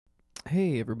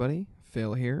Hey everybody,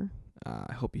 Phil here.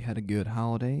 I hope you had a good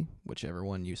holiday, whichever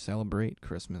one you celebrate,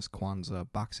 Christmas, Kwanzaa,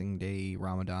 Boxing Day,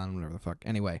 Ramadan, whatever the fuck.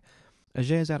 Anyway,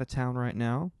 Ajay is out of town right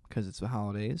now because it's the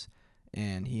holidays,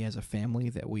 and he has a family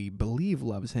that we believe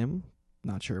loves him.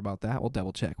 Not sure about that. We'll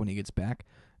double check when he gets back.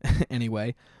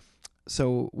 Anyway,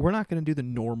 so we're not going to do the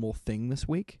normal thing this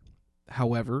week.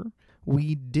 However,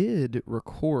 we did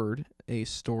record a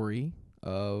story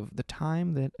of the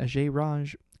time that Ajay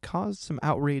Raj caused some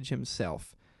outrage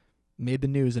himself, made the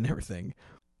news and everything.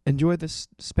 Enjoy this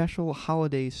special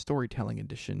holiday storytelling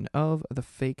edition of the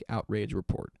Fake Outrage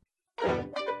Report. I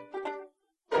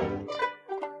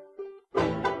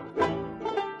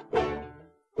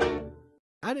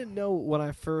didn't know when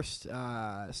I first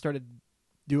started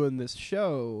doing this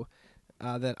show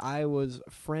that I was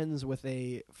friends with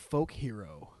a folk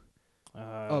hero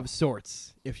of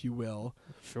sorts, if you will.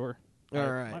 Sure. All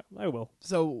right. I will.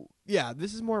 So, yeah,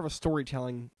 this is more of a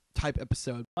storytelling type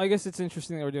episode. I guess it's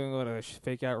interesting that we're doing a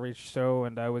fake outrage show,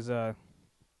 and I was at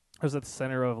the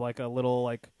center of like a little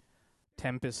like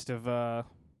tempest of I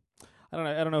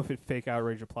don't know if fake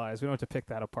outrage applies. We don't have to pick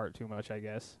that apart too much, I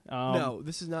guess. No,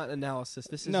 this is not analysis.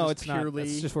 This is it's purely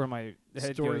not. It's just where my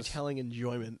head storytelling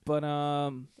enjoyment. But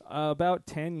about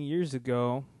 10 years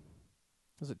ago,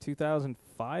 was it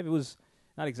 2005? It was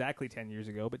not exactly 10 years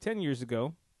ago, but 10 years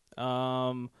ago.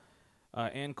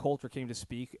 Ann Coulter came to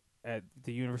speak at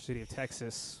the University of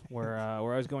Texas, where I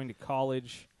was going to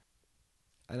college.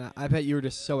 And I bet you were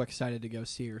just so excited to go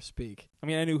see her speak. I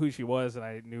mean, I knew who she was, and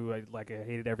I knew I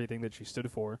hated everything that she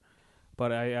stood for.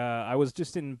 But I was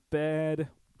just in bed,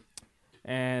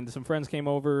 and some friends came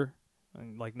over,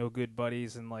 and like no good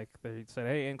buddies, and like they said,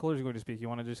 "Hey, Ann Coulter's going to speak. You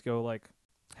want to just go like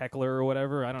heckle her or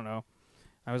whatever?" I don't know.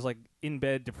 I was like in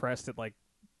bed, depressed at like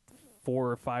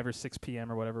 4 or 5 or 6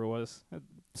 p.m. or whatever it was.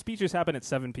 Speeches happen at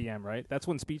 7 p.m., right? That's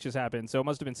when speeches happen, so it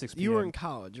must have been 6 p.m. You were in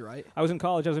college, right? I was in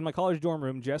college. I was in my college dorm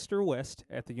room, Jester West,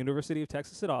 at the University of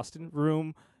Texas at Austin,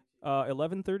 room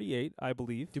 1138, I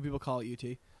believe. Do people call it UT?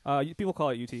 People call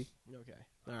it UT. Okay.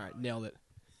 All right. Nailed it.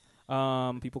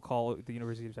 People call it the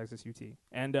University of Texas UT.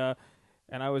 And I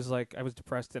was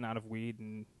depressed and out of weed,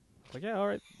 and like, yeah, all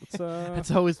right. Let's, That's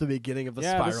always the beginning of the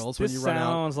spirals when you run out. This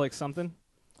sounds like something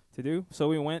to do. So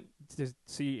we went to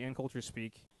see Ann Coulter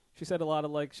speak. She said a lot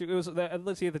of like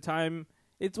let's see, at the time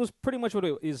it was pretty much what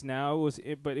it is now.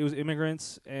 But it was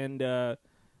immigrants and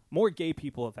more gay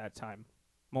people at that time.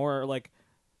 More like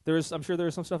I'm sure there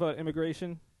was some stuff about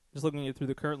immigration. Just looking at it through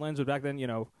the current lens, but back then,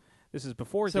 this is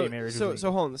before gay marriage. So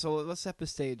hold on. So let's set the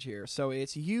stage here. So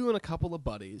it's you and a couple of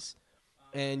buddies,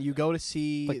 and you go to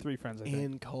see like 3 friends, I think.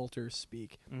 Ann Coulter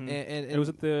speak. Mm-hmm. And it was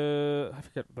at the, I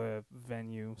forget the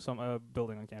venue, some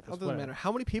building on campus. It doesn't matter.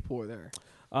 How many people were there?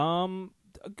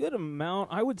 A good amount,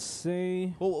 I would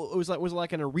say. Well, was it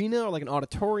like an arena or like an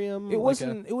auditorium? It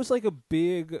wasn't. It was like a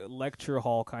big lecture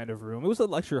hall kind of room. It was a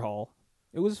lecture hall.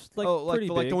 It was like pretty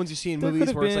big. Like the ones you see in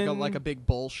movies where it's like a big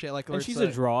bullshit. Like, and she's a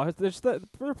draw. There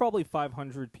were probably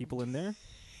 500 people in there,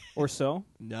 or so.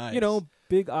 Nice.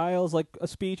 Big aisles, like a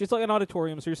speech. It's like an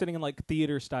auditorium, so you're sitting in like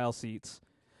theater style seats.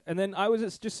 And then I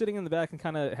was just sitting in the back and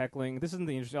kind of heckling. This isn't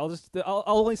the interesting. I'll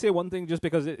only say one thing just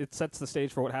because it sets the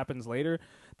stage for what happens later.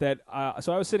 So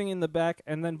I was sitting in the back,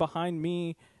 and then behind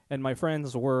me and my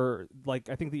friends were like,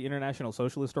 I think the International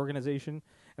Socialist Organization,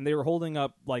 and they were holding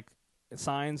up like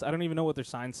signs. I don't even know what their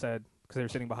signs said because they were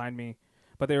sitting behind me,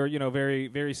 but they were very,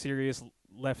 very serious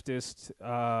leftist,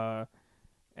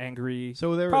 angry.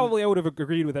 So probably I would have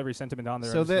agreed with every sentiment on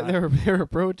there. So there were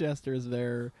protesters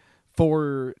there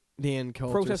for the Ann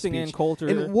Coulter protesting speech. Ann Coulter.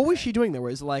 And what was she doing there?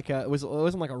 Was it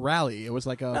wasn't like a rally. It was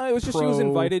like a. No, it was just she was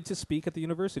invited to speak at the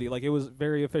university. Like, it was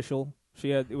very official.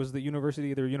 It was the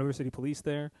university, there were university police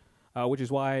there, which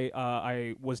is why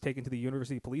I was taken to the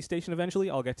university police station eventually.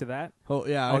 I'll get to that. Oh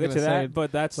yeah, I'll get to that.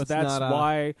 But that's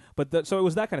why. So it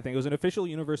was that kind of thing. It was an official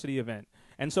university event,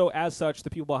 and so as such,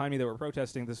 the people behind me that were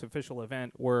protesting this official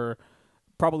event were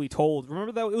probably told.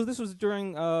 Remember that this was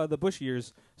during the Bush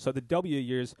years, so the W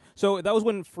years. So that was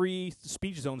when free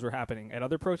speech zones were happening at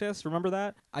other protests. Remember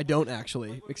that? I don't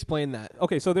actually. Explain that.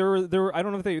 Okay, so there were. I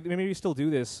don't know if they maybe still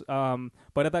do this,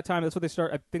 but at that time, that's what they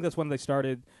start. I think that's when they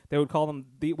started. They would call them.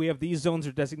 We have these zones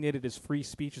are designated as free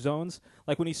speech zones.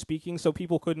 Like when he's speaking, so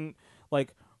people couldn't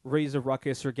like raise a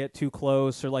ruckus or get too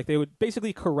close, or like they would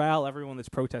basically corral everyone that's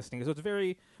protesting. So it's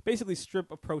very basically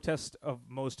strip a protest of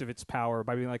most of its power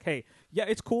by being like, hey, yeah,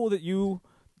 it's cool that you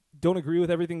don't agree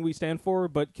with everything we stand for,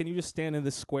 but can you just stand in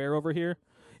this square over here?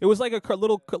 It was like a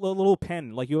little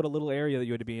pen, like you had a little area that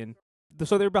you had to be in.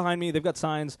 So they're behind me, they've got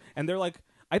signs, and they're like,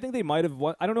 I think they might have,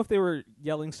 I don't know if they were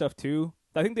yelling stuff too.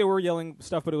 I think they were yelling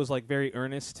stuff, but it was like very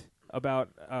earnest about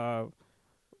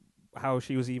how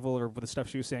she was evil or the stuff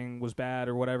she was saying was bad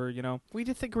or whatever, you know. We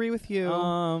disagree with you.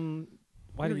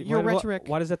 Your rhetoric.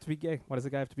 Why does that have to be gay? Why does the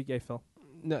guy have to be gay, Phil?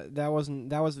 No, that wasn't.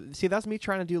 That was. See, that's me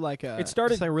trying to do like a. It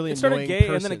started. Like really it started annoying gay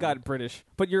person. and then it got British.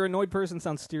 But your annoyed person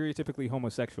sounds stereotypically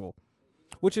homosexual,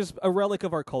 which is a relic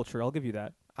of our culture. I'll give you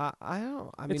that. I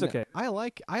don't. I mean, it's okay. I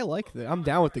like the. I'm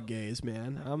down with the gays,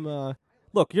 man. I'm.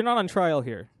 Look, you're not on trial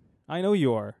here. I know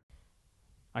you are.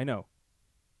 I know.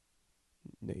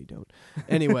 No, you don't.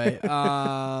 Anyway,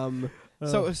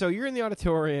 so you're in the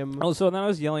auditorium. Oh, so then I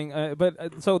was yelling,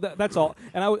 so that's all.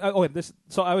 And I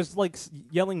was like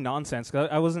yelling nonsense because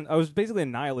I was basically a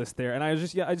nihilist there, and I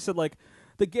just said like,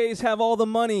 the gays have all the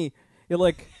money. You're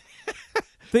like.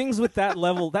 Things with that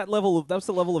level that's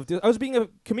the level of. I was being a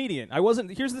comedian. I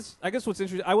wasn't. Here's this. I guess what's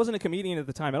interesting. I wasn't a comedian at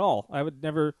the time at all. I would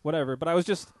never, whatever. But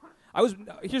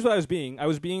here's what I was being. I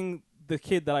was being the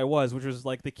kid that I was, which was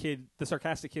like the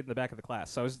sarcastic kid in the back of the class.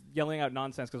 So I was yelling out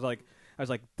nonsense because I was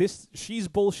like, she's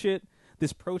bullshit.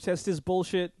 This protest is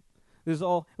bullshit. It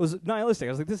was nihilistic.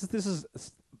 I was like, this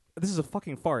is a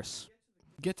fucking farce.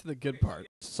 Get to the good part.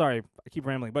 Sorry, I keep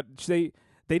rambling, but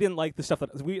they didn't like the stuff that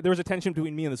there was a tension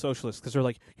between me and the socialists because they're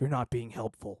like, you're not being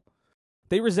helpful.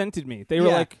 They resented me. They were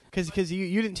like, because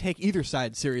you didn't take either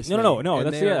side seriously. No.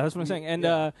 That's what I'm saying. And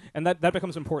and that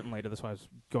becomes important later. That's why I was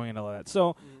going into all that.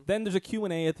 So then there's a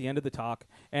Q&A at the end of the talk,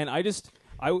 and I just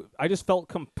felt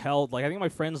compelled. Like I think my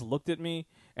friends looked at me,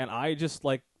 and I just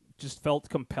felt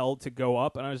compelled to go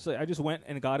up, and I just went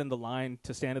and got in the line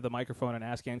to stand at the microphone and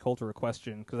ask Ann Coulter a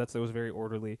question because that was very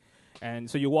orderly.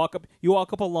 And so you walk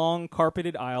up a long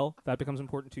carpeted aisle. That becomes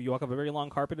important too. You walk up a very long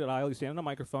carpeted aisle. You stand on a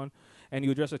microphone, and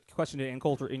you address a question to Ann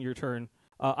Coulter in your turn.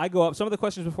 I go up. Some of the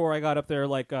questions before I got up there,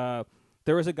 like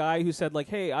there was a guy who said, like,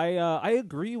 "Hey, I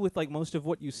agree with like most of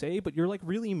what you say, but you're like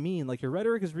really mean. Like your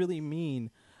rhetoric is really mean."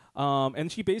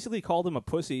 And she basically called him a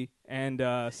pussy and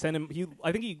sent him.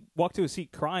 I think he walked to his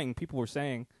seat crying. People were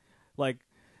saying, like.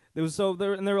 There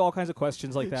were all kinds of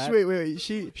questions like that. Wait.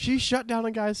 She shut down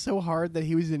a guy so hard that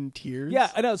he was in tears? Yeah,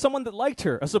 I know. Someone that liked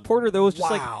her. A supporter that was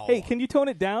just like, hey, can you tone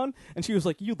it down? And she was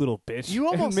like, you little bitch. You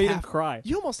almost made him cry.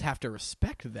 You almost have to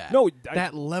respect that. No.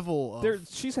 That level of...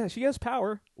 She has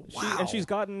power. Wow. And she's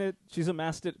gotten it. She's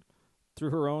amassed it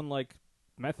through her own, like,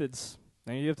 methods.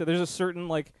 And there's a certain,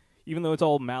 like, even though it's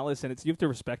all malice, and you have to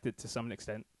respect it to some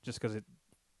extent just because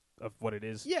of what it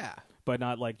is. Yeah. But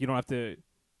not, like, you don't have to...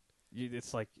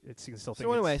 It's like you can still think.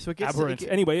 So anyway, it's so it gets aberrant.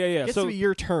 To, anyway, yeah. It gets so to be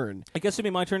your turn. It gets to be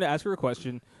my turn to ask her a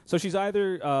question. So she's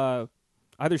either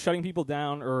shutting people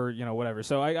down or whatever.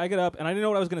 So I get up and I didn't know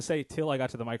what I was going to say till I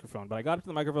got to the microphone. But I got up to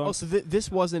the microphone. Oh, so this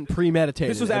wasn't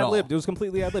premeditated. This was ad libbed. It was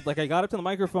completely ad libbed. Like I got up to the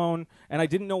microphone and I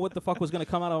didn't know what the fuck was going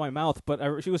to come out of my mouth.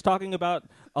 But she was talking about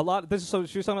a lot. So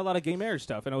she was talking about a lot of gay marriage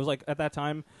stuff, and it was like at that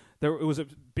time. It was a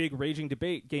big raging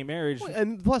debate, gay marriage. Well,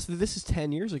 and plus, this is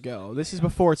 10 years ago. This is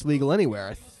before it's legal anywhere,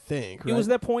 I think. Right? It was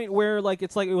that point where, it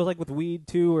was like with weed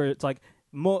too, where it's like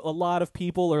a lot of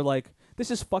people are like,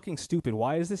 "This is fucking stupid.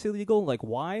 Why is this illegal? Like,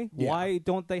 why? Yeah. Why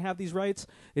don't they have these rights?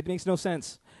 It makes no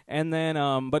sense." And then,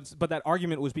 but that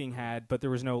argument was being had, but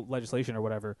there was no legislation or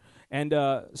whatever. And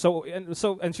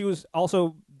and she was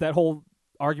also that whole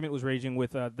argument was raging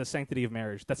with the sanctity of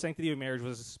marriage. That sanctity of marriage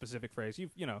was a specific phrase.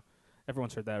 You know.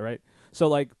 Everyone's heard that, right? So,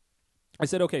 like, I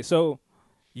said, okay, so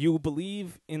you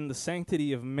believe in the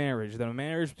sanctity of marriage, that a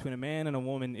marriage between a man and a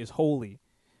woman is holy,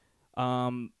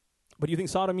 but you think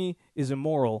sodomy is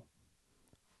immoral.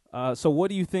 So what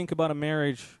do you think about a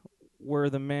marriage where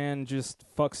the man just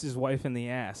fucks his wife in the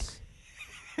ass,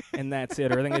 and that's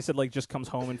it? Or I think they said, like, just comes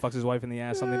home and fucks his wife in the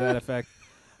ass, something to that effect.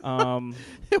 What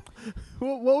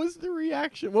was the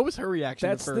reaction? What was her reaction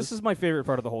at first? This is my favorite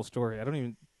part of the whole story. I don't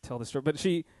even tell the story, but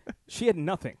she had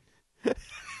nothing.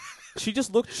 She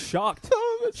just looked shocked.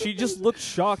 She just looked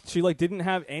shocked. She didn't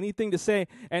have anything to say.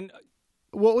 And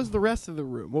what was the rest of the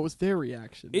room? What was their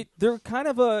reaction? They're kind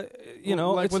of like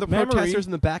it's the memory. protesters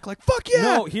in the back, like fuck yeah.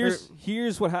 No,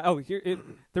 here's what.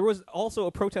 There was also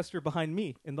a protester behind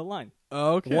me in the line.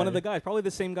 Okay, one of the guys, probably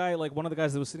the same guy, like one of the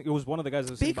guys that was sitting. It was one of the guys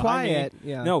that was sitting behind me. Be quiet.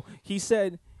 Yeah. No, he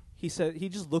said he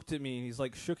just looked at me and he's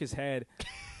like shook his head.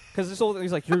 Because this whole thing,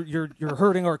 he's like, you're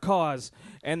hurting our cause,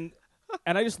 and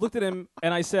I just looked at him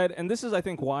and I said, and this is I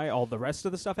think why all the rest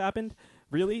of the stuff happened.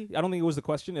 Really, I don't think it was the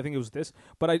question. I think it was this.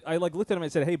 But I looked at him and I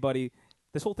said, hey buddy,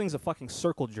 this whole thing's a fucking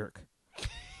circle jerk.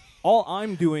 All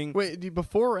I'm doing. Wait,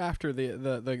 before or after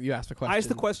the you asked the question? I asked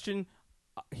the question.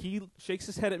 He shakes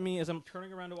his head at me as I'm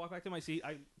turning around to walk back to my seat.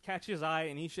 I catch his eye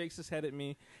and he shakes his head at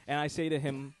me, and I say to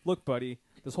him, look buddy,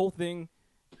 this whole thing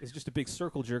is just a big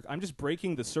circle jerk. I'm just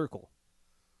breaking the circle.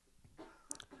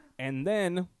 And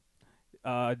then,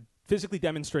 physically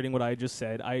demonstrating what I just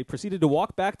said, I proceeded to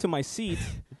walk back to my seat,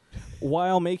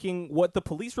 while making what the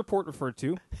police report referred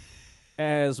to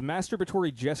as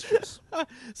masturbatory gestures.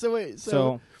 So wait,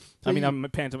 I mean, I'm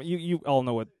pantomime. You all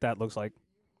know what that looks like.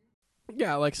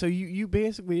 yeah, like so you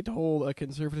basically told a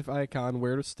conservative icon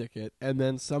where to stick it, and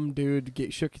then some dude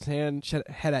shook his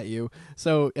head at you.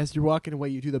 So as you're walking away,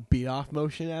 you do the beat off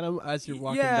motion at him as you're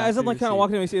walking. Yeah, back as I'm to like your kind of seat.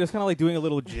 walking to my seat, I was kind of like doing a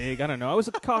little jig. I don't know. I was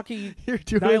a cocky, You're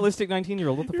doing nihilistic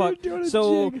 19-year-old. What the You're fuck? doing a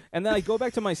So jig. and then I go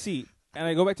back to my seat, and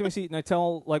I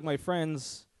tell like my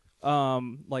friends.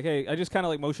 Like, hey, I just kind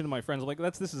of like motion to my friends. I'm like,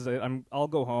 this is it. I'll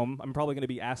go home. I'm probably going to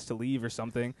be asked to leave or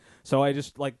something. So I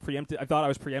just like preempted. I thought I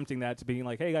was preempting that to being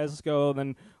like, hey guys, let's go. And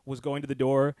then was going to the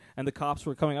door, and the cops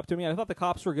were coming up to me. And I thought the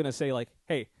cops were going to say like,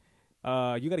 hey,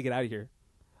 you got to get out of here.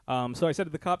 So I said to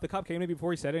the cop came to me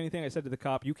before he said anything. I said to the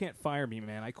cop, you can't fire me,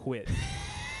 man. I quit.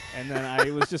 And then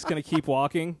I was just going to keep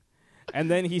walking. And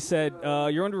then he said,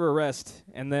 "You're under arrest."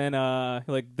 And then,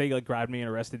 they grabbed me and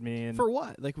arrested me. And For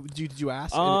what? Like, did you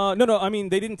ask? no. I mean,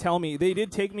 they didn't tell me. They did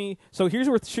take me. So here's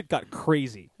where shit got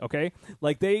crazy. Okay,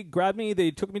 like they grabbed me.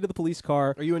 They took me to the police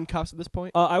car. Are you in cuffs at this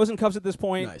point? I was in cuffs at this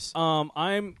point. Nice.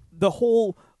 The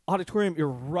whole auditorium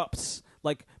erupts.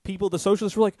 Like the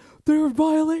socialists were like, they're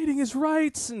violating his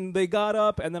rights, and they got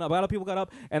up, and then a lot of people got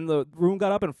up, and the room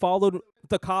got up and followed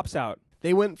the cops out.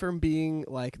 They went from being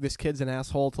like this kid's an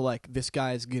asshole to like this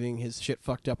guy's getting his shit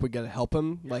fucked up. We gotta help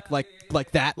him. Like that.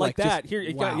 Like that. Just, Here,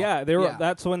 it wow. got, they were.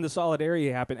 That's when the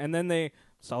solidarity happened, and then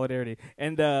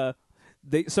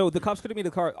so the cops couldn't meet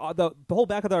the car. The whole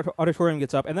back of the auditorium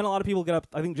gets up, and then a lot of people get up.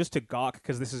 I think just to gawk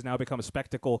because this has now become a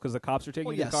spectacle because the cops are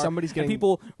taking the car. Somebody's getting. And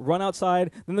people run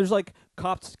outside. Then there's like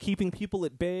cops keeping people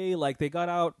at bay. Like they got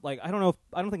out. Like I don't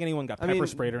think anyone got pepper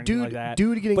sprayed or anything like that.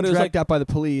 Dude getting dragged out by the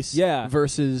police. Yeah.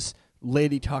 Versus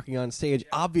lady talking on stage.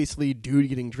 Obviously, dude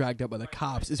getting dragged out by the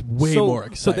cops is way more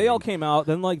exciting. So they all came out.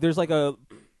 Then there's a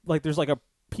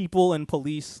people and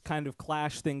police kind of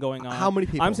clash thing going on. How many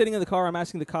people? I'm sitting in the car. I'm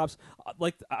asking the cops,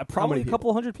 probably a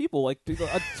couple hundred people, like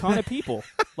a ton of people.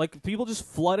 Like people just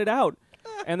flooded out,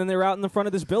 and then they were out in the front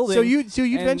of this building. So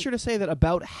you venture to say that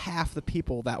about half the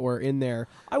people that were in there.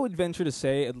 I would venture to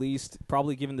say at least,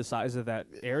 probably given the size of that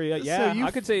area, So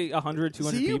I could say 100,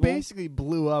 200 you people. basically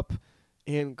blew up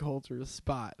in Coulter's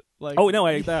spot. Like, oh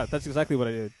no, that's exactly what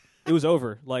I did. It was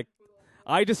over. Like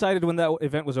I decided when that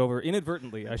event was over,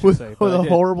 inadvertently, I should say. With a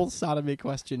horrible sodomy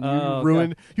question. You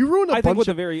ruined a I bunch think with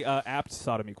of... a very apt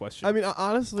sodomy question. I mean,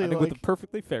 honestly, I think with a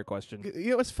perfectly fair question.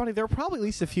 You know, it's funny. There were probably at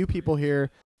least a few people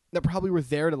here that probably were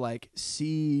there to, like,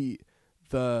 see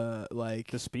the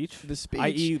speech? The speech.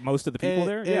 I.e. most of the people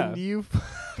there? Yeah. And you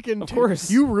fucking... Of course.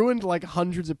 You ruined, like,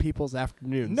 hundreds of people's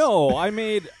afternoons. No, I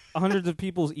made hundreds of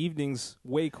people's evenings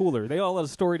way cooler. They all had a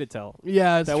story to tell.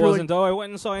 Yeah, it's that true. wasn't, I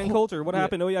went and saw Ann Coulter. What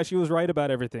happened? Oh, yeah, she was right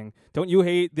about everything. Don't you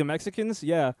hate the Mexicans?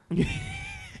 Yeah.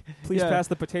 Please pass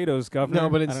the potatoes, governor. No,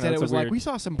 but instead it was weird. like, we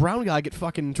saw some brown guy get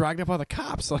fucking dragged up by the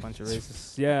cops. Like, bunch of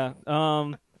racists. Yeah.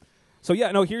 So,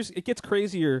 yeah, no, it gets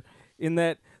crazier in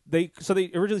that they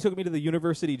originally took me to the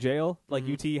university jail. Like,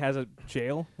 UT has a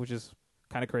jail, which is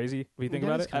kind of crazy if you think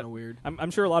about it. Kind of weird. I'm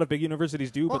sure a lot of big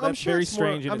universities do, but that's very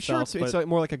strange in itself. I'm sure it's like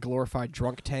more like a glorified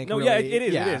drunk tank. No, really. yeah, it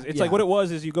is. Yeah, it is. It's like what it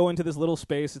was is you go into this little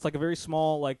space. It's like a very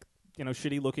small, like,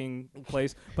 shitty looking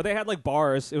place. But they had like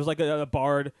bars. It was like a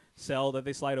barred cell that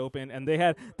they slide open, and they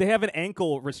have an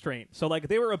ankle restraint. So like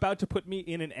they were about to put me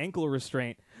in an ankle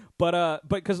restraint, but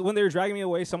because when they were dragging me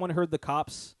away, someone heard the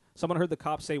cops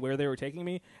say where they were taking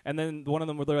me, and then one of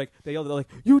them they yelled like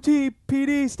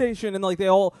UTPD station, and like the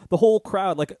whole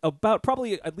crowd, like about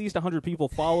probably at least 100 people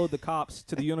followed the cops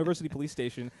to the university police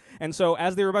station. And so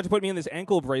as they were about to put me in this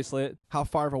ankle bracelet, how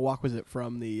far of a walk was it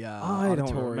from the I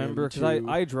don't remember because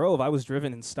I drove. I was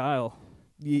driven in style.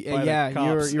 Yeah,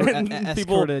 you were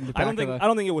escorted. I don't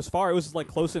think it was far. It was like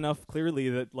close enough, clearly,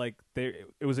 that like it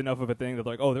was enough of a thing that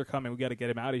like, oh, they're coming. We got to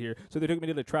get him out of here. So they took me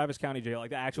to the Travis County jail,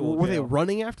 like the actual. Were jail. they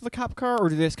running after the cop car, or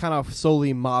did they just kind of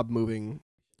slowly mob moving?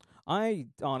 I'm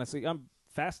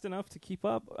fast enough to keep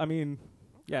up. I mean,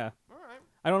 yeah. All right.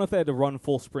 I don't know if they had to run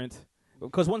full sprint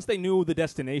because once they knew the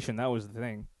destination, that was the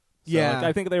thing. So, yeah, like,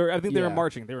 I think they were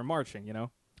marching. They were marching.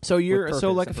 So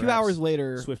like a few hours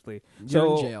later, swiftly.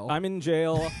 You're in jail. I'm in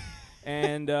jail,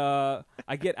 and I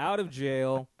get out of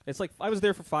jail. It's like I was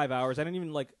there for 5 hours. I didn't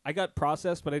even I got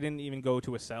processed, but I didn't even go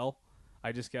to a cell.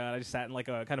 I just sat in like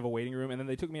a kind of a waiting room, and then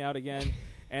they took me out again.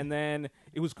 And then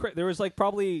it was there was like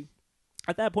probably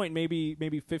at that point maybe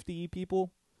 50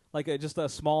 people, like just a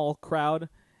small crowd.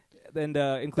 and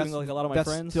including like a lot of my that's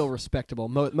friends. still respectable.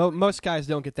 Most guys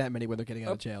don't get that many when they're getting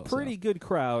out of jail. Pretty good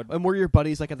crowd. And were your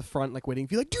buddies like at the front, like waiting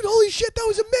for you, like, dude, holy shit, that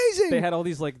was amazing? They had all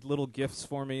these like little gifts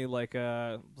for me, like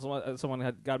someone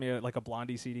had got me like a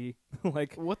Blondie CD.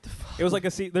 Like what the fuck? it was like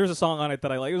there's a song on it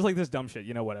that I like. It was like this dumb shit,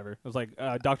 whatever. It was like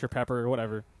Dr. Pepper or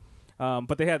whatever.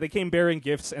 But they came bearing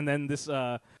gifts, and then this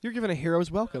you're giving a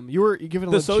hero's welcome. You're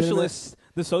giving the socialists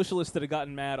that had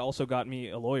gotten mad also got me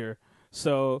a lawyer.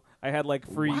 So I had like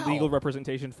free legal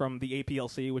representation from the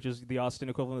APLC, which is the Austin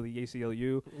equivalent of the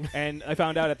ACLU. And I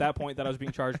found out at that point that I was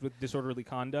being charged with disorderly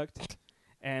conduct.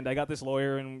 And I got this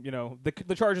lawyer, and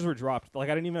the charges were dropped. Like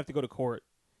I didn't even have to go to court.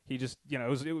 He just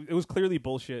it was clearly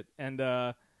bullshit. And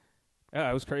yeah,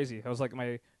 it was crazy. I was like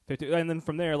my 50, and then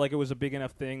from there, like it was a big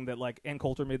enough thing that like Ann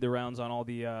Coulter made the rounds on all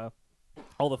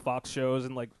the Fox shows,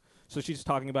 and like. So she's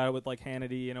talking about it with like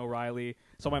Hannity and O'Reilly.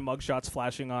 So my mugshot's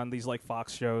flashing on these like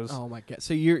Fox shows. Oh my god!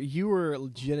 So you were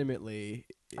legitimately.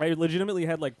 I legitimately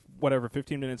had like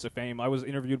 15 minutes of fame. I was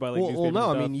interviewed by like newspapers. Well,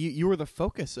 no, and I stuff. mean you were the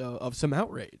focus of some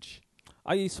outrage.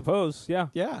 I suppose, yeah.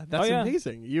 Yeah, that's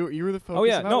amazing. You were the focus. Oh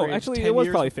yeah, of no, outrage actually 10 it was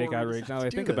years probably before fake we outrage. decided Now to I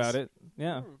do think this. about it,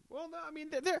 yeah. Well, no, I mean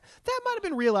that might have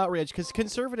been real outrage because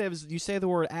conservatives, you say the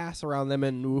word ass around them,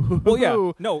 and well,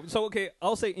 yeah, no. So okay,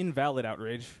 I'll say invalid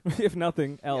outrage, if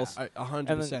nothing else.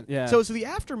 100%. Yeah. So the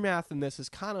aftermath in this is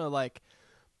kind of like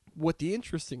what the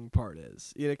interesting part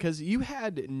is, because you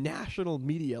had national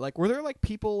media. Like, were there like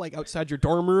people like outside your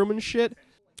dorm room and shit?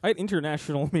 I had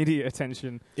international media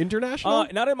attention. International?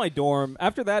 Not in my dorm.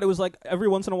 After that, it was like every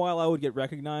once in a while I would get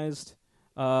recognized.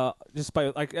 Just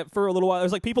by like for a little while,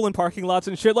 there's like people in parking lots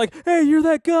and shit. Like, hey, you're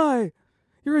that guy.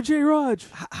 You're Ajai Raj.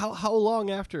 How long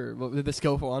after did this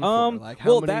go on for? Like,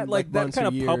 how many, that months kind or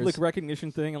of years? public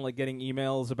recognition thing, and like getting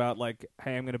emails about like,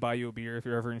 hey, I'm gonna buy you a beer if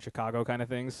you're ever in Chicago, kind of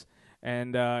things,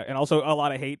 and also a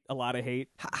lot of hate.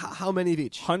 How many of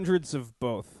each? Hundreds of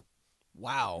both.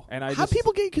 Wow. And how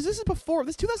people get, because this is before,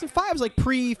 this 2005 was like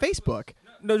pre-Facebook.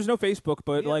 No, there's no Facebook,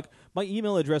 but like my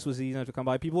email address was easy enough to come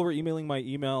by. People were emailing my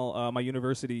email, my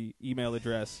university email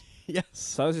address. Yes.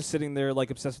 So I was just sitting there like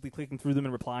obsessively clicking through them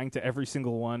and replying to every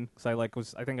single one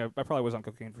because I think I probably was on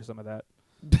cocaine for some of that.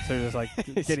 So just like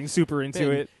getting super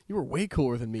into it. You were way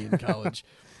cooler than me in college.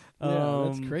 Yeah,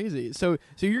 that's crazy. So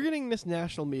you're getting this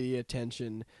national media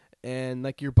attention. And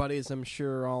like your buddies, I'm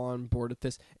sure, are all on board with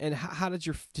this. And how did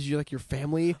your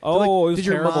family? Oh, it was did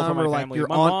your terrible mom for my or like family. your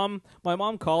My aunt? my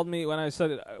mom called me when I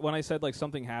said like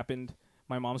something happened.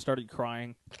 My mom started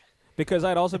crying because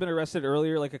I'd also been arrested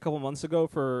earlier, like a couple months ago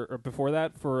before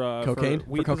that for cocaine. for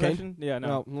weed for cocaine? possession. Yeah,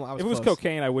 no. Well, If it was close.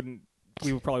 cocaine,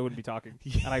 we probably wouldn't be talking,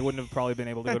 and I wouldn't have probably been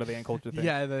able to go to the Ann Coulter thing.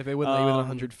 Yeah, they wouldn't let you within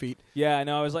 100 feet. Yeah,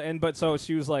 no, I was like, but so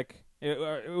she was like,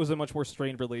 it was a much more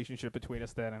strained relationship between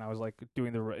us then, and I was like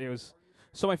doing it was.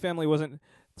 So my family wasn't.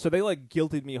 So they like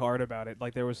guilted me hard about it.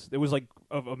 Like it was like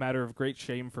a matter of great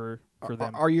shame for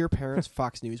them. Are your parents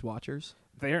Fox News watchers?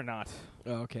 They are not.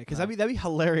 Oh, okay, because that'd be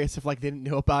hilarious if like they didn't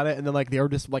know about it and then like they were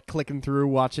just like clicking through,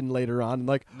 watching later on, and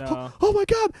like, No. oh my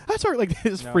god, that's our like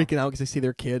they're just No. freaking out because they see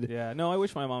their kid. Yeah, no. I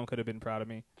wish my mom could have been proud of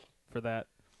me for that.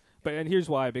 And here's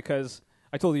why: because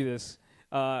I told you this.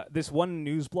 This one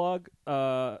news blog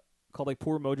called like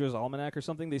Poor Mojo's Almanac or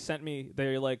something. They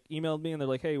like emailed me and they're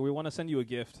like, hey, we want to send you a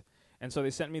gift. And so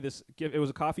they sent me this gift. It was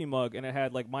a coffee mug, and it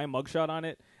had like my mugshot on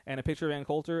it, and a picture of Ann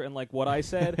Coulter, and like what I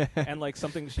said, and like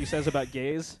something she says about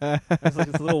gays. It's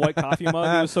like this little white coffee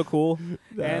mug. It was so cool.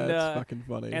 That's fucking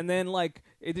funny. And then like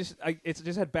it just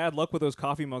had bad luck with those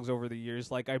coffee mugs over the years.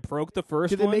 Like I broke the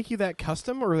first. Did they make you that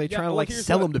custom, or were they trying to like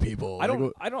sell them to people? I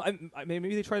don't.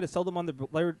 Maybe they tried to sell them on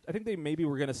the. I think they maybe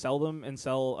were going to sell them and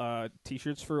sell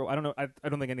T-shirts for. I don't know. I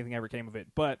don't think anything ever came of it.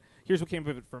 But here's what came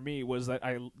of it for me was that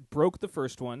I broke the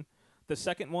first one. The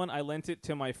second one, I lent it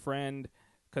to my friend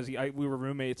because we were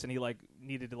roommates, and he like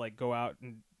needed to like go out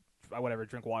and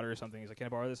drink water or something. He's like, "Can I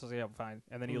borrow this?" I was like, "Yeah, fine."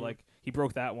 And then he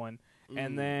broke that one,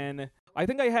 and then I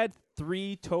think I had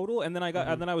 3 total, and then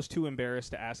I was too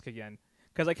embarrassed to ask again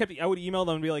because I would email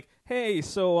them and be like, "Hey,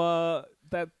 so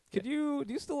do you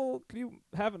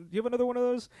have another one of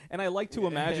those?" And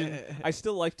I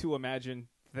still like to imagine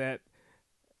that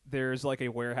there's like a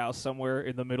warehouse somewhere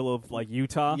in the middle of like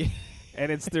Utah. Yeah. And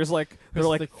they're like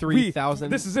 3,000.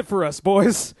 This is it for us,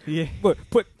 boys. Yeah. Put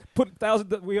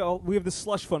 1,000. We have this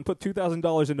slush fund. Put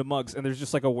 $2,000 into mugs, and there's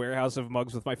just like a warehouse of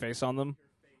mugs with my face on them.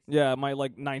 Yeah, my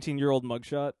like 19-year-old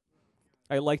mugshot.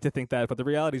 I like to think that, but the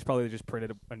reality is probably they just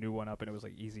printed a new one up, and it was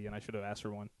like easy, and I should have asked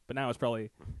for one. But now it's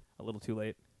probably a little too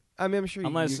late. I mean, I'm sure.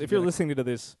 Unless if you're listening to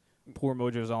this, Poor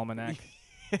Mojo's Almanac.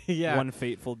 Yeah. One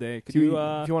fateful day. Could if you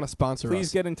want to sponsor please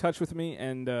us, get in touch with me,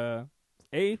 and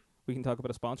we can talk about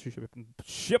a sponsorship.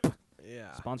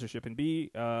 Yeah. sponsorship. And B,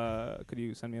 could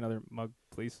you send me another mug,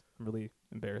 please? I'm really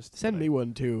embarrassed. Send me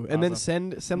one too, and then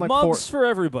Awesome. send like mugs for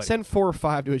everybody. Send 4 or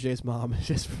 5 to Ajay's mom,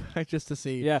 just to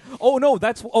see. Yeah. Oh no,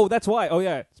 that's why. Oh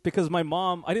yeah, it's because my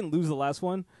mom. I didn't lose the last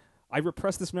one. I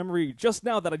repressed this memory just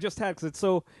now that I just had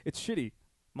because it's shitty.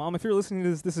 Mom, if you're listening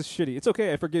to this is shitty. It's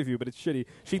okay, I forgive you, but it's shitty.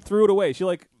 She threw it away. She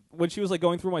when she was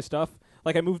going through my stuff,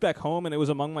 I moved back home and it was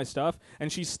among my stuff,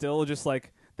 and she's still just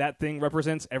that thing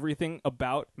represents everything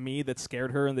about me that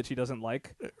scared her and that she doesn't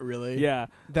like. Really? Yeah.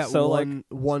 That so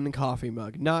one coffee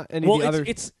mug, not any of the other.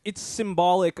 It's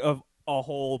symbolic of a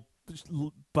whole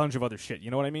bunch of other shit.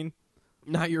 You know what I mean?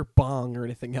 Not your bong or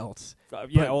anything else.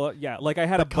 Yeah. I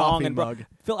had a bong and mug.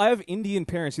 Phil, I have Indian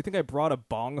parents. You think I brought a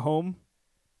bong home?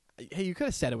 Hey, you could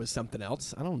have said it was something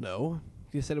else. I don't know.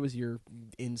 You said it was your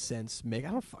incense make.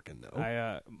 I don't fucking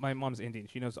know. My mom's Indian.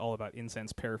 She knows all about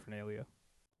incense paraphernalia.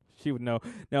 She would know.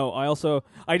 No,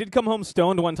 I did come home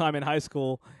stoned one time in high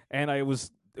school, and it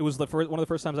was one of the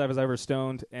first times I was ever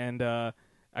stoned, and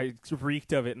I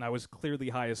reeked of it, and I was clearly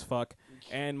high as fuck.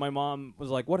 And my mom was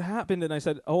like, "What happened?" And I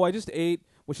said, "Oh, I just ate."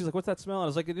 Well, she's like, "What's that smell?" And I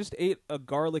was like, "I just ate a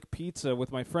garlic pizza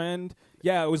with my friend."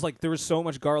 Yeah, it was there was so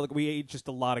much garlic. We ate just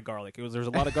a lot of garlic. There was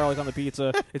a lot of garlic on the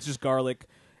pizza. It's just garlic.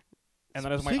 And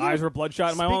then as my eyes were bloodshot,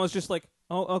 and my mom was just like,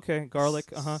 "Oh, okay,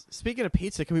 garlic, uh-huh." Speaking of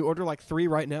pizza, can we order 3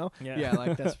 right now?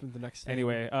 Yeah. That's from the next thing.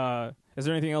 Anyway, is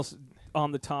there anything else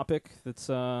on the topic that's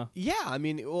Yeah, I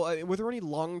mean, were there any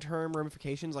long-term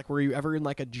ramifications? Were you ever in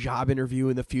a job interview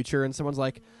in the future and someone's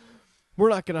like, "We're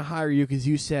not going to hire you because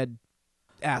you said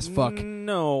ass fuck"?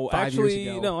 No, 5 years actually,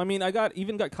 ago. no. I mean, I got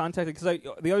contacted because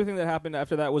the other thing that happened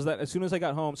after that was that as soon as I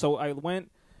got home, so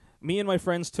me and my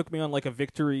friends took me on a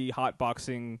victory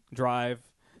hotboxing drive.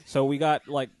 So we got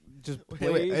just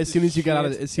as soon as you got out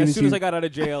of as soon as I got out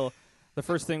of jail, the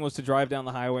first thing was to drive down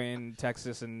the highway in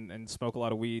Texas and smoke a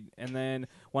lot of weed. And then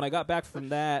when I got back from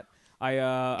that,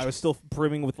 I was still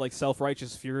brimming with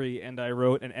self-righteous fury, and I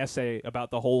wrote an essay about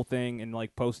the whole thing and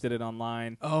posted it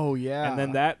online. Oh yeah. And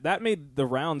then that made the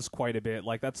rounds quite a bit.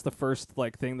 That's the first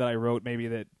thing that I wrote maybe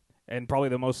that. And probably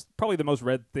the most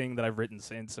read thing that I've written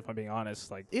since, if I'm being honest.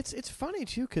 It's funny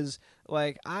too, because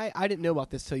I didn't know about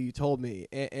this till you told me,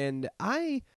 and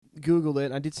I Googled it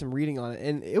and I did some reading on it,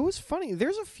 and it was funny.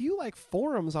 There's a few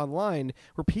forums online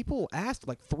where people asked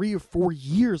 3 or 4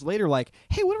 years later,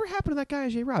 "Hey, whatever happened to that guy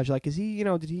Ajai Raj? Is he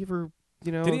did he ever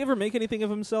Did he ever make anything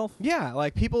of himself? Yeah,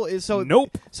 people is so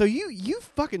nope. So you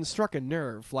fucking struck a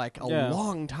nerve a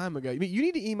long time ago. You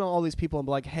need to email all these people and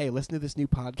be like, "Hey, listen to this new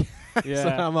podcast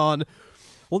that I'm on."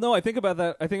 Well, no, I think about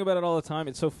that. I think about it all the time.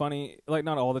 It's so funny.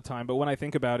 Not all the time, but when I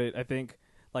think about it, I think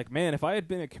man, if I had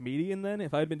been a comedian then,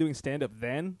 if I had been doing stand up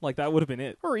then, that would have been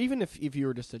it. Or even if you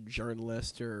were just a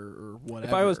journalist or whatever.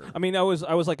 If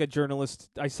I was a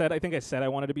journalist. I think I said I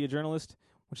wanted to be a journalist.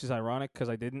 Which is ironic because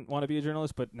I didn't want to be a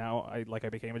journalist, but now I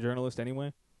became a journalist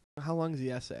anyway. How long is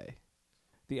the essay?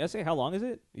 The essay, how long is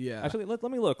it? Yeah. Actually, let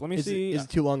me look. Let me see. Is it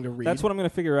too long to read? That's what I'm going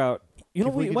to figure out.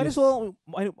 We might as well.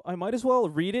 I might as well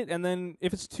read it, and then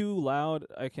if it's too loud,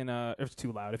 I can. If it's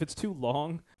too loud, if it's too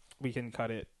long, we can cut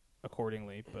it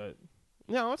accordingly. But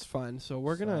no, it's fine. So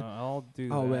we're gonna. I'll do.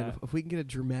 Oh that. Man, if we can get a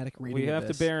dramatic reading, we of have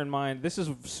to bear in mind this is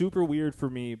super weird for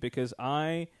me because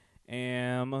I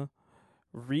am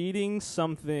reading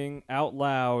something out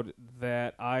loud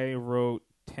that I wrote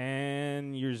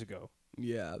 10 years ago.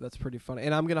 Yeah, that's pretty funny.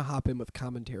 And I'm going to hop in with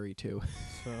commentary, too.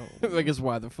 So because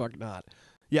why the fuck not?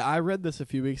 Yeah, I read this a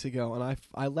few weeks ago, and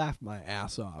I laughed my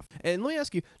ass off. And let me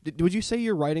ask you, would you say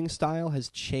your writing style has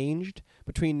changed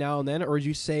between now and then? Or would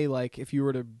you say, if you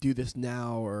were to do this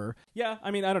now, or... Yeah,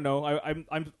 I mean, I don't know.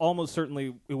 I'm almost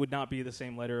certainly it would not be the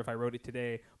same letter if I wrote it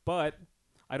today, but...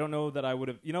 I don't know that I would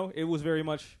have, it was very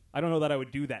much, I don't know that I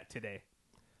would do that today.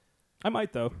 I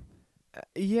might, though.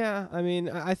 Yeah, I mean,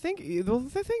 I think, the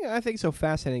thing I think so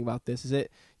fascinating about this is that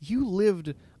you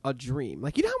lived a dream.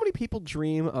 You know how many people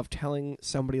dream of telling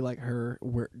somebody like her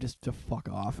just to fuck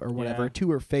off or whatever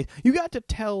to her face? You got to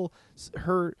tell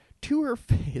her to her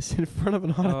face in front of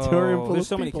an auditorium full of people. There's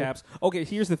so many caps. Okay,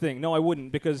 here's the thing. No, I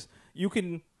wouldn't, because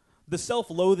the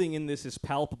self-loathing in this is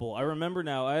palpable. I remember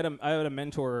now, I had a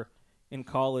mentor in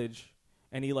college,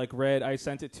 and he read. I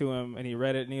sent it to him, and he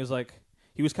read it, and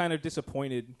he was kind of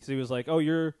disappointed because he was like, "Oh,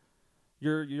 you're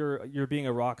being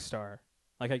a rock star.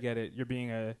 I get it. You're being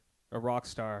a rock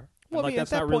star. Well,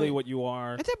 that's not really what you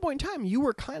are." At that point in time, you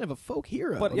were kind of a folk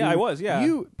hero. But I was. Yeah,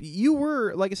 you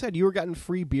were, like I said, you were getting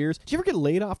free beers. Did you ever get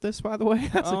laid off this? By the way,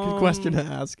 that's a good question to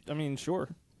ask. I mean, sure.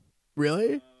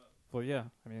 Really? Well, yeah.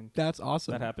 I mean, that's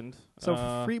awesome. That happened.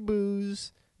 So free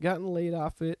booze. gotten laid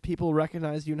off it. People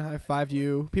recognized you and high-fived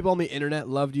you. People on the internet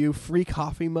loved you. Free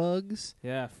coffee mugs.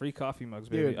 Yeah, free coffee mugs,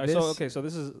 baby. Dude, So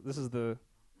this is the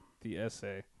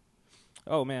essay.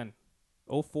 Oh man,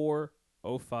 04,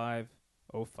 05,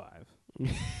 05.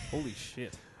 Holy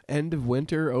shit. End of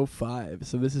winter 05.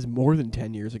 So this is more than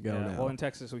 10 years ago now. Well, in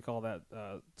Texas we call that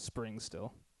spring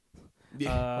still.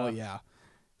 Yeah. Yeah.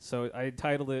 So I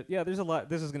titled it. Yeah, there's a lot.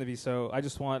 This is going to be so. I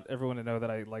just want everyone to know that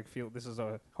I feel this is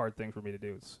a hard thing for me to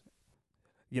do. It's,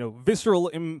 visceral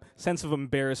sense of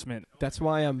embarrassment. That's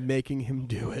why I'm making him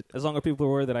do it. As long as people are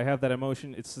aware that I have that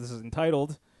emotion, this is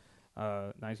entitled.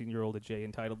 19-year-old Ajay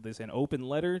entitled this "An Open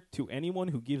Letter to Anyone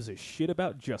Who Gives a Shit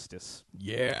About Justice."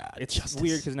 Yeah, it's justice.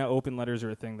 Weird because now open letters are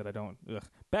a thing that I don't. Ugh.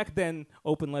 Back then,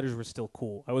 open letters were still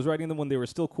cool. I was writing them when they were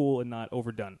still cool and not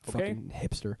overdone. Okay, fucking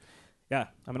hipster. Yeah,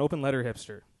 I'm an open letter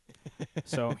hipster.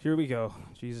 So here we go.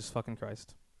 Jesus fucking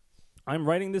Christ. I'm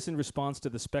writing this in response to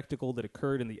the spectacle that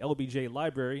occurred in the LBJ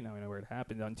library, now I know where it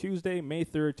happened, on Tuesday, May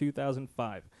 3rd,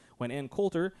 2005, when Ann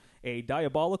Coulter, a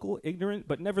diabolical, ignorant,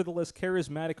 but nevertheless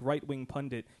charismatic right-wing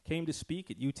pundit, came to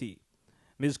speak at UT.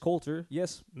 Ms. Coulter,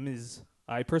 yes, Ms.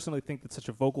 I personally think that such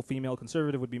a vocal female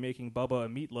conservative would be making Bubba a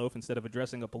meatloaf instead of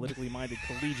addressing a politically minded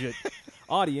collegiate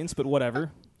audience, but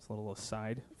whatever. It's a little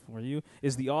aside for you.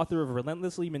 Is the author of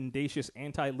relentlessly mendacious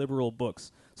anti-liberal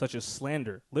books, such as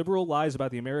Slander, Liberal Lies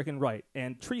About the American Right,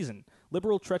 and Treason,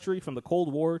 Liberal Treachery from the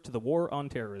Cold War to the War on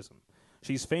Terrorism.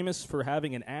 She's famous for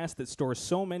having an ass that stores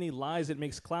so many lies it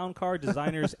makes clown car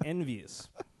designers envious.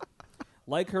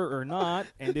 Like her or not,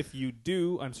 and if you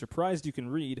do, I'm surprised you can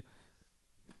read.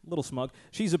 Little smug.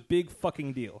 She's a big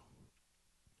fucking deal.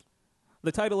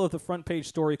 The title of the front page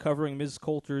story covering Ms.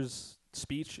 Coulter's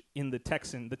speech in the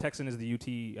Texan is the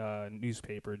UT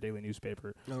newspaper, daily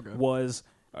newspaper, was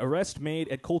 "Arrest Made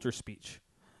at Coulter Speech."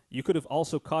 You could have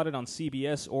also caught it on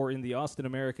CBS or in the Austin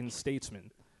American-Statesman.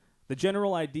 The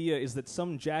general idea is that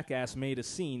some jackass made a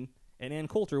scene, and Ann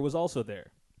Coulter was also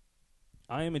there.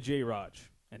 I am Ajai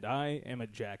Raj, and I am a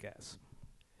jackass.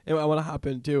 And I want to hop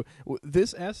in too.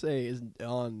 This essay is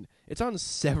on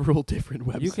several different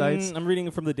websites. I'm reading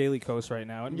it from the Daily Coast right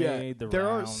now. It made the there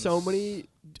rounds. are so many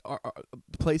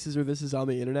places where this is on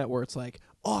the internet where it's like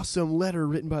awesome letter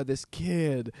written by this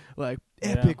kid, like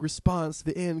epic response to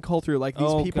the Ann Coulter. Like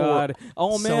these people. God.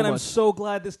 Oh man, I'm much. so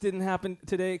glad this didn't happen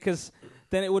today because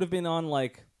then it would have been on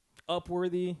like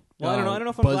Upworthy. Well, I don't know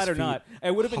if I'm glad or not.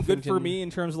 It would have been good for me in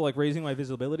terms of like raising my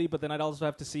visibility, but then I'd also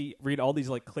have to read all these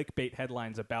like clickbait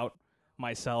headlines about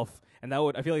myself, and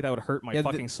I feel like that would hurt my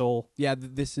fucking soul. Yeah,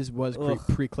 this was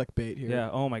pre-clickbait here. Yeah.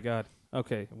 Oh my God.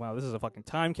 Okay. Wow. This is a fucking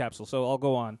time capsule. So I'll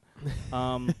go on.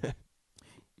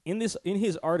 In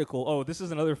his article. Oh, this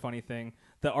is another funny thing.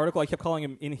 The article I kept calling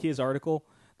him in his article.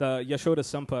 The Yashoda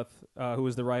Sampath, who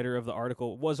was the writer of the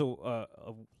article, was a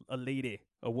lady,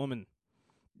 a woman.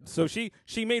 So she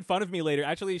made fun of me later.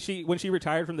 Actually, when she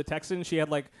retired from the Texan, she had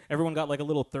like everyone got like a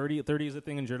little 30 is a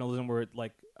thing in journalism where it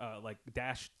like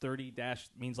 -30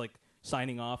 means like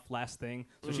signing off, last thing.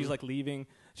 So she's like leaving.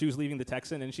 She was leaving the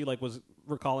Texan, and she like was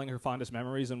recalling her fondest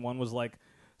memories, and one was like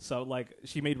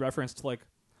she made reference to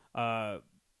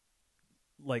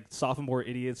like sophomore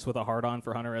idiots with a hard on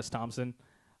for Hunter S. Thompson,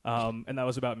 and that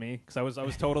was about me because I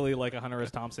was totally like a Hunter S.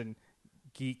 Thompson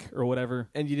geek or whatever.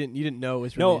 And you didn't know it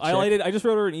was really I just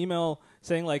wrote her an email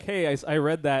saying like, hey, I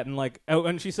read that, and like,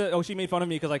 and she said, she made fun of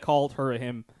me because I called her a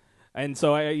him, and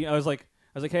so I was like,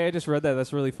 hey, I just read that,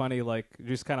 that's really funny, like,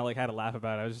 just kind of like had a laugh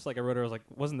about it. I was just like, I wrote her, I was like,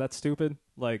 wasn't that stupid,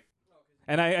 like,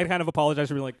 and I kind of apologized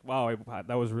for being like, wow,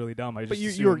 that was really dumb. I just but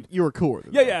you were cool.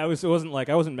 Yeah, it wasn't like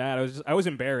I wasn't mad. I was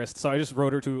embarrassed, so I just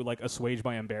wrote her to like assuage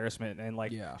my embarrassment and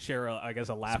like share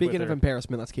a laugh. Speaking with of her.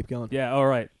 embarrassment, let's keep going. Yeah, all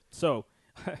right. So,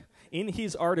 in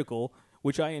his article,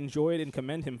 which I enjoyed and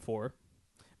commend him for,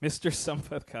 Mr.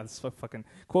 Sampath, God, so fucking,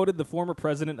 quoted the former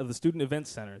president of the Student Event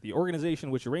Center, the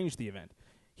organization which arranged the event.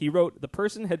 He wrote, "The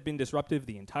person had been disruptive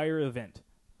the entire event."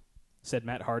 Said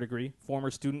Matt Hardigree, former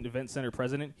Student Event Center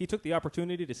president. He took the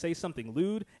opportunity to say something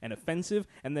lewd and offensive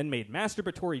and then made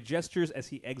masturbatory gestures as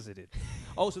he exited.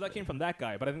 Oh, so that came from that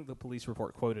guy, but I think the police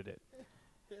report quoted it.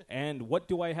 And what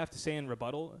do I have to say in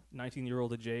rebuttal?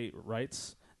 19-year-old Ajay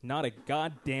writes, not a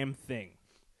goddamn thing.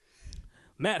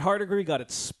 Matt Hardigree got it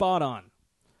spot on.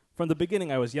 From the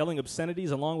beginning, I was yelling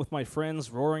obscenities along with my friends,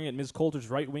 roaring at Ms.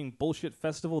 Coulter's right-wing bullshit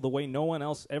festival the way no one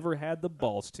else ever had the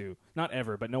balls to. Not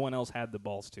ever, but no one else had the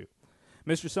balls to.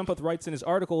 Mr. Sampath writes in his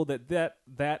article that,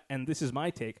 and this is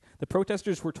my take, the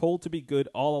protesters were told to be good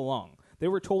all along. They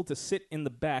were told to sit in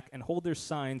the back and hold their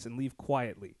signs and leave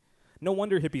quietly. No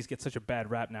wonder hippies get such a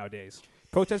bad rap nowadays.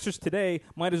 Protesters today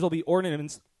might as well be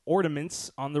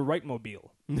ornaments on the rightmobile.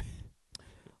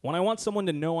 When I want someone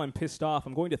to know I'm pissed off,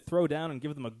 I'm going to throw down and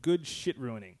give them a good shit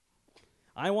ruining.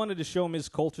 I wanted to show Ms.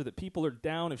 Coulter that people are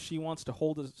down if she wants to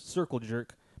hold a circle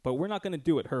jerk, but we're not going to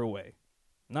do it her way.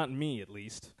 Not me, at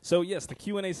least. So, yes, the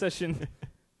Q&A session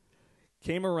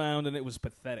came around, and it was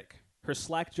pathetic. Her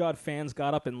slack-jawed fans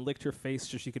got up and licked her face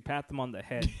so she could pat them on the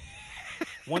head.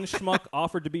 One schmuck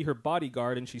offered to be her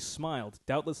bodyguard, and she smiled,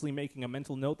 doubtlessly making a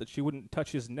mental note that she wouldn't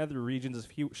touch his nether regions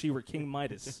if she were King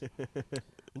Midas.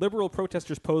 Liberal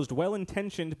protesters posed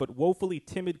well-intentioned but woefully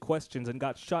timid questions and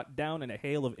got shot down in a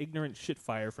hail of ignorant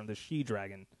shitfire from the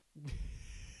she-dragon.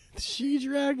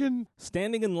 She-dragon?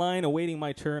 Standing in line awaiting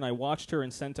my turn, I watched her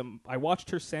send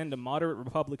a moderate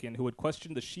Republican who had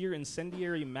questioned the sheer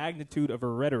incendiary magnitude of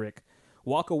her rhetoric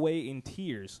walk away in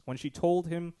tears when she tore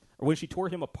him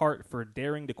apart for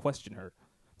daring to question her.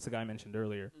 That's the guy I mentioned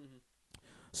earlier. Mm-hmm.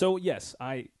 So, yes,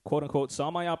 I, quote-unquote,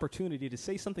 saw my opportunity to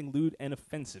say something lewd and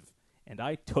offensive, and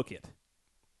I took it.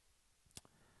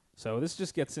 So this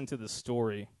just gets into the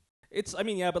story.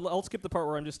 But I'll skip the part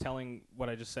where I'm just telling what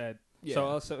I just said.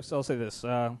 Yeah. So I'll say this.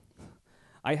 I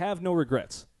have no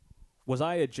regrets. Was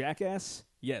I a jackass?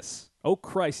 Yes. Oh,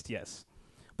 Christ, yes.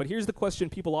 But here's the question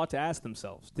people ought to ask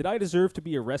themselves. Did I deserve to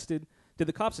be arrested? Did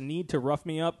the cops need to rough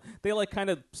me up? They kind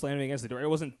of slammed me against the door. It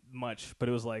wasn't much, but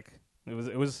it was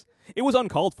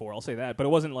uncalled for, I'll say that, but it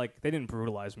wasn't like they didn't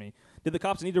brutalize me. Did the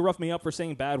cops need to rough me up for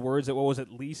saying bad words at what was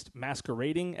at least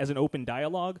masquerading as an open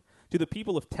dialogue? Do the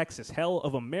people of Texas, hell,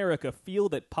 of America, feel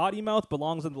that potty mouth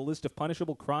belongs on the list of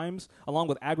punishable crimes along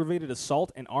with aggravated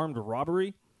assault and armed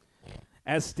robbery?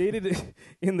 As stated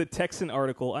in the Texan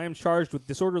article, I am charged with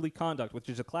disorderly conduct, which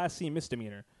is a Class C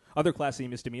misdemeanor. Other Class C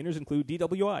misdemeanors include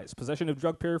DWIs, possession of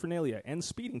drug paraphernalia, and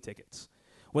speeding tickets.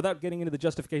 Without getting into the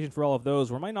justification for all of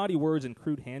those, were my naughty words and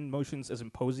crude hand motions as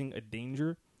imposing a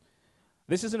danger?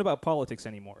 This isn't about politics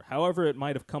anymore, however it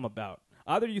might have come about.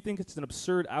 Either you think it's an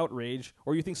absurd outrage,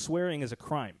 or you think swearing is a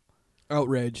crime.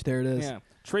 Outrage, there it is. Yeah.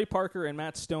 Trey Parker and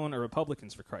Matt Stone are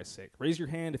Republicans, for Christ's sake. Raise your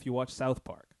hand if you watch South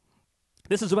Park.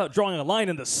 This is about drawing a line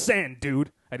in the sand,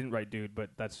 dude. I didn't write dude,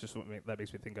 but that's just what that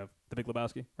makes me think of. The Big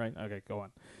Lebowski, right? Okay, go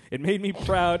on. It made me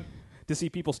proud to see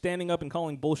people standing up and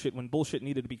calling bullshit when bullshit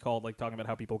needed to be called, like talking about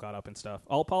how people got up and stuff.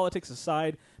 All politics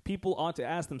aside, people ought to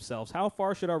ask themselves, how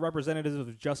far should our representatives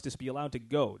of justice be allowed to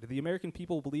go? Do the American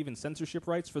people believe in censorship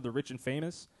rights for the rich and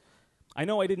famous? I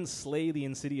know I didn't slay the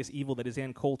insidious evil that is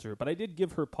Ann Coulter, but I did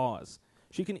give her pause.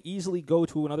 She can easily go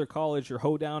to another college or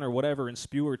hoe down or whatever and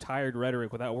spew her tired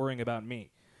rhetoric without worrying about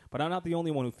me. But I'm not the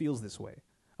only one who feels this way.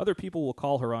 Other people will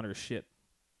call her on her shit.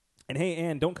 And hey,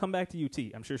 Ann, don't come back to UT.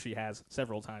 I'm sure she has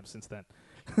several times since then.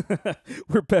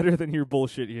 We're better than your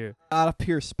bullshit here. Out of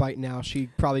pure spite now, she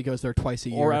probably goes there twice a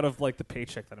year. Or out of, the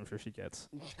paycheck that I'm sure she gets.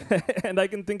 And I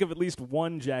can think of at least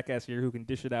one jackass here who can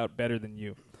dish it out better than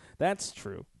you. That's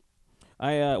true.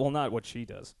 Not what she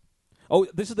does. Oh,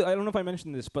 I don't know if I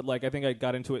mentioned this, but, I think I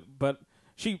got into it, but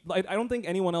I don't think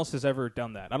anyone else has ever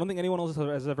done that. I don't think anyone else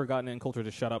has ever gotten Ann Coulter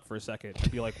to shut up for a second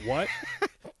and be like, what?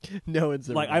 No one's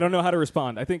ever I don't know how to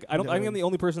respond. I think I'm the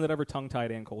only person that ever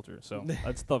tongue-tied Ann Coulter, so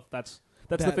that's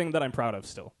the thing that I'm proud of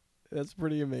still. That's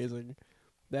pretty amazing.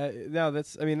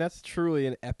 That's truly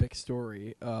an epic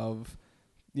story of,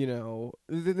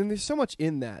 there's so much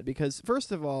in that because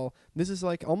first of all, this is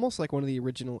almost like one of the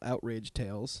original outrage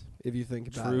tales, if you think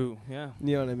about it. True, yeah.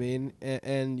 You know what I mean?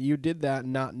 And you did that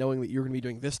not knowing that you were going to be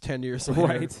doing this 10 years later.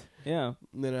 Right, yeah.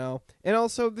 And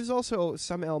also, there's also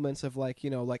some elements of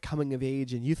coming of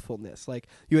age and youthfulness.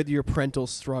 You had your parental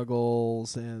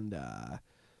struggles and,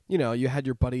 you had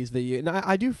your buddies and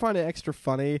I do find it extra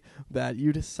funny that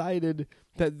you decided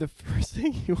that the first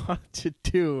thing you wanted to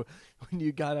do when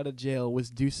you got out of jail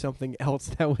was do something else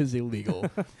that was illegal.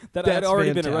 that I had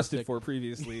already been arrested for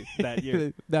previously that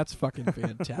year. That's fucking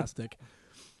fantastic.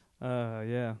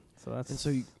 Yeah. So that's... And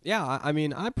so,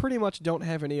 I pretty much don't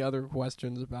have any other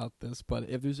questions about this, but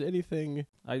if there's anything...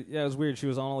 it was weird. She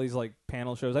was on all these,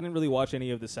 panel shows. I didn't really watch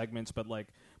any of the segments, but,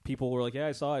 people were like, yeah,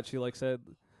 I saw it. She, said...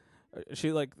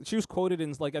 She was quoted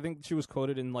in I think she was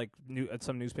quoted in at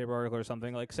some newspaper article or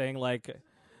something saying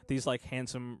these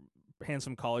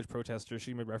handsome college protesters.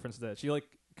 She made reference to that. She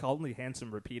called me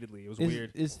handsome repeatedly. It was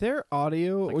weird. Is there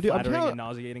audio? Flattering and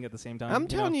nauseating at the same time. I'm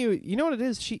telling you, you know what it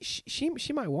is.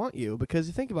 She might want you because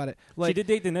you think about it. She did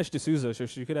date Dinesh D'Souza, so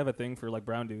she could have a thing for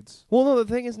brown dudes. Well, no,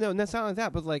 the thing is, no, that's not like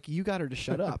that. But you got her to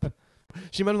shut up.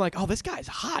 She might have been oh, this guy's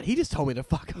hot. He just told me to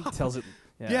fuck off. Tells it.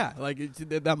 Yeah,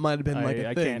 that might have been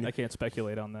a thing. I can't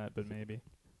speculate on that, but maybe.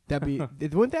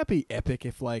 Wouldn't that be epic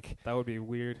if that would be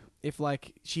weird. If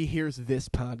she hears this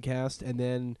podcast and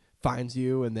then finds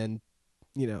you and then,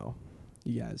 you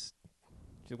guys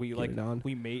we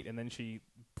mate and then she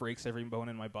breaks every bone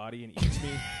in my body and eats me.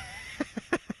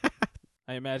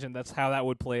 I imagine that's how that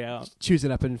would play out. Chews it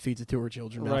up and feeds it to her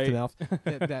children mouth to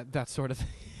Right. mouth. that sort of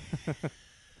thing.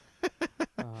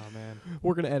 Oh, man.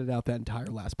 We're going to edit out that entire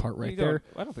last part right there.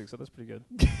 I don't think so. That's pretty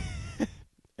good.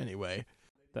 Anyway.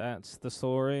 That's the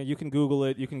story. You can Google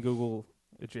it. You can Google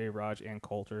Ajay Raj and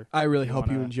Coulter. I really You hope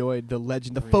you wanna enjoyed the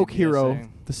legend, the read folk the hero, essay?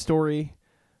 the story,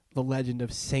 the legend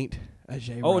of Saint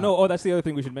Ajay Oh, Raj. no. Oh, that's the other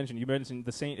thing we should mention. You mentioned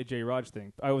the Saint Ajay Raj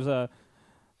thing. I was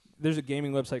there's a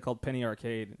gaming website called Penny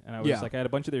Arcade, and I was I had a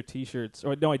bunch of their T-shirts.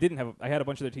 Or no, I didn't have. I had a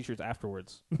bunch of their T-shirts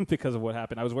afterwards because of what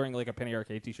happened. I was wearing like a Penny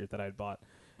Arcade T-shirt that I had bought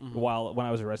when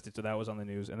I was arrested, so that was on the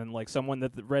news. And then like someone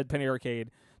that read Penny Arcade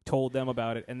told them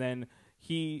about it, and then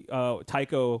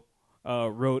Tycho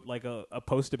wrote like a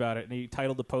post about it, and he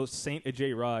titled the post Saint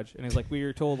Ajay Raj, and he's like, we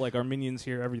were told like our minions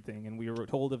hear everything, and we were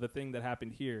told of a thing that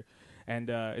happened here. And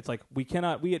it's like we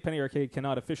at Penny Arcade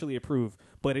cannot officially approve,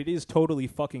 but it is totally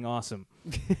fucking awesome.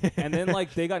 And then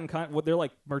like they got in their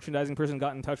like merchandising person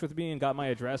got in touch with me and got my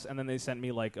address, and then they sent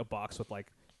me like a box with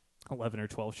like 11 or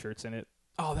 12 shirts in it.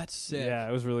 Oh, that's sick. Yeah,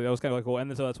 that was kind of like cool. And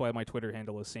then, so that's why my Twitter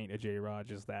handle is Saint Ajay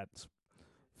Raj. Is that's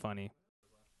funny.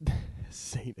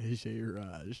 Saint Ajay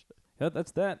Raj. Yeah,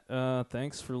 that's that.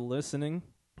 Thanks for listening,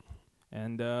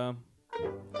 and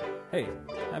hey,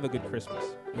 have a good Christmas.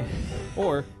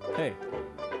 Or hey,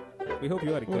 we hope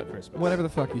you had a good Christmas. Whatever the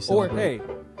fuck you said. Or hey,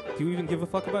 do you even give a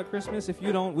fuck about Christmas? If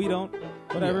you don't, we don't.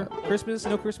 Whatever. Yeah. Christmas,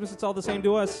 no Christmas, it's all the same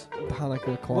to us.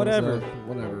 Hanukkah, Kwanzaa, Whatever.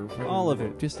 Whatever. Fucking All of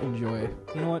it. Just enjoy.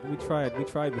 You know what? We tried. We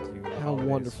tried with you. How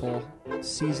wonderful.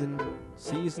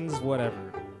 Seasons,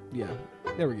 whatever. yeah.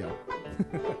 There we go.